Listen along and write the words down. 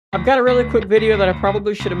I've got a really quick video that I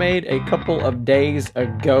probably should have made a couple of days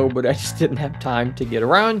ago, but I just didn't have time to get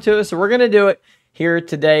around to it, so we're going to do it here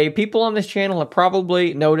today. People on this channel have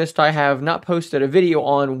probably noticed I have not posted a video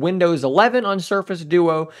on Windows 11 on Surface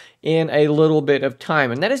Duo in a little bit of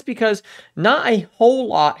time, and that is because not a whole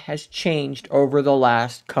lot has changed over the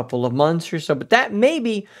last couple of months or so, but that may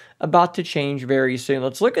be about to change very soon.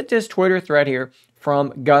 Let's look at this Twitter thread here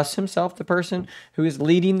from Guss himself, the person who is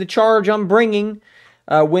leading the charge on bringing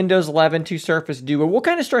Windows 11 to Surface Duo. We'll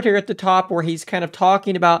kind of start here at the top where he's kind of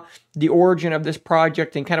talking about the origin of this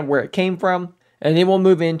project and kind of where it came from. And then we'll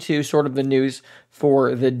move into sort of the news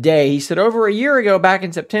for the day. He said over a year ago, back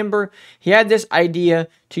in September, he had this idea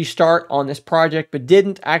to start on this project, but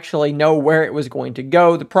didn't actually know where it was going to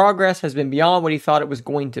go. The progress has been beyond what he thought it was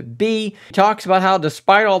going to be. He talks about how,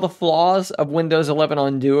 despite all the flaws of Windows 11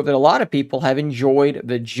 on Duo, that a lot of people have enjoyed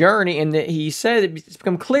the journey, and that he said it's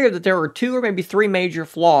become clear that there were 2 or maybe 3 major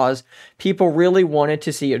flaws people really wanted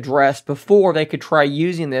to see addressed before they could try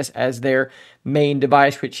using this as their main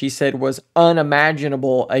device, which he said was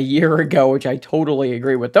unimaginable a year ago, which I totally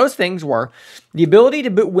agree with. Those things were the ability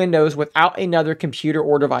to boot Windows without another computer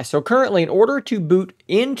or device. So currently, in order to boot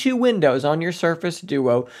into Windows on your Surface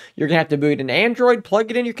Duo, you're going to have to boot an Android,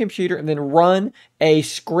 plug it in your computer, and then run a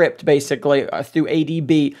script, basically, through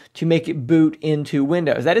ADB to make it boot into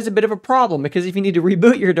Windows. That is a bit of a problem, because if you need to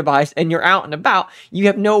reboot your device and you're out and about, you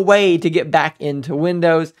have no way to get back into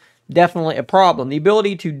Windows. Definitely a problem. The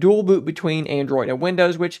ability to dual boot between Android and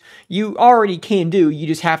Windows, which you already can do, you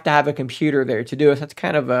just have to have a computer there to do it. So that's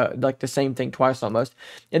kind of like the same thing twice almost.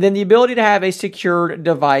 And then the ability to have a secured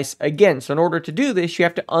device again. So in order to do this, you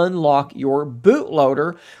have to unlock your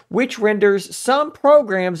bootloader, which renders some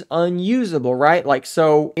programs unusable, right? Like,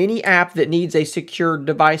 so any app that needs a secured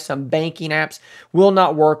device, some banking apps, will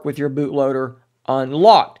not work with your bootloader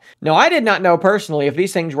unlocked. Now, I did not know personally if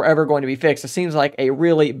these things were ever going to be fixed. It seems like a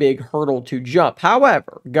really big hurdle to jump.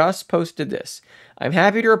 However, Guss posted this. I'm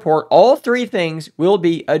happy to report all 3 things will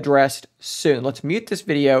be addressed soon. Let's mute this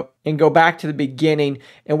video and go back to the beginning.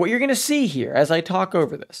 And what you're going to see here as I talk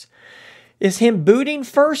over this is him booting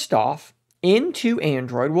first off into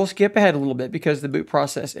Android. We'll skip ahead a little bit because the boot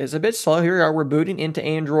process is a bit slow. Here we are, we're booting into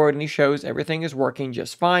Android, and he shows everything is working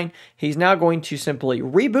just fine. He's now going to simply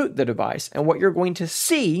reboot the device, and what you're going to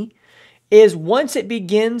see is once it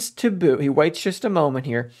begins to boot, he waits just a moment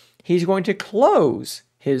here, he's going to close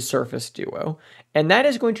his Surface Duo, and that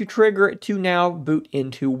is going to trigger it to now boot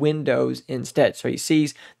into Windows instead. So he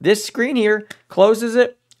sees this screen here, closes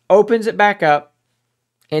it, opens it back up,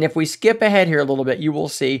 and if we skip ahead here a little bit, you will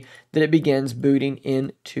see that it begins booting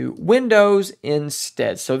into Windows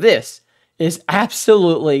instead. So this is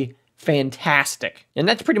absolutely fantastic. And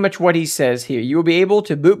that's pretty much what he says here. You will be able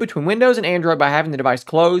to boot between Windows and Android by having the device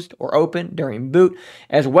closed or open during boot,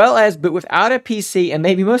 as well as boot without a PC. And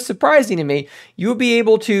maybe most surprising to me, you will be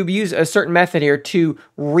able to use a certain method here to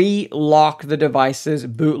relock the device's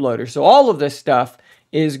bootloader. So all of this stuff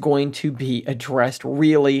is going to be addressed.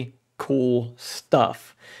 Really cool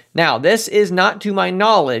stuff. Now, this is not, to my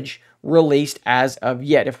knowledge, released as of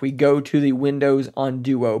yet. If we go to the Windows on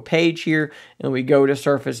Duo page here, and we go to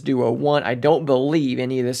Surface Duo 1, I don't believe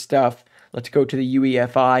any of this stuff. Let's go to the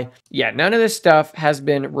UEFI. Yeah, none of this stuff has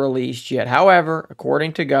been released yet. However,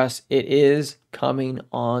 according to Guss, it is coming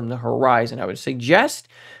on the horizon. I would suggest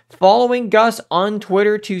following Guss on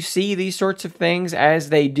Twitter to see these sorts of things as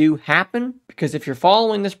they do happen, because if you're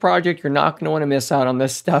following this project, you're not going to want to miss out on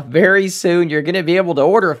this stuff. Very soon, you're going to be able to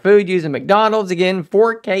order food using McDonald's again,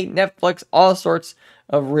 4K, Netflix, all sorts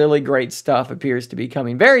of really great stuff appears to be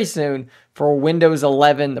coming very soon for Windows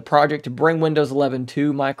 11, the project to bring Windows 11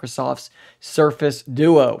 to Microsoft's Surface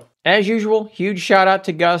Duo. As usual, huge shout out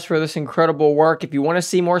to Guss for this incredible work. If you want to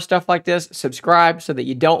see more stuff like this, subscribe so that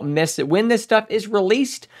you don't miss it. When this stuff is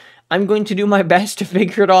released, I'm going to do my best to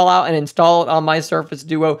figure it all out and install it on my Surface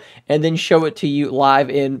Duo and then show it to you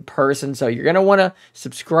live in person. So you're going to want to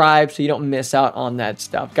subscribe so you don't miss out on that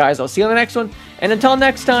stuff. Guys, I'll see you on the next one. And until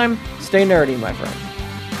next time, stay nerdy, my friend.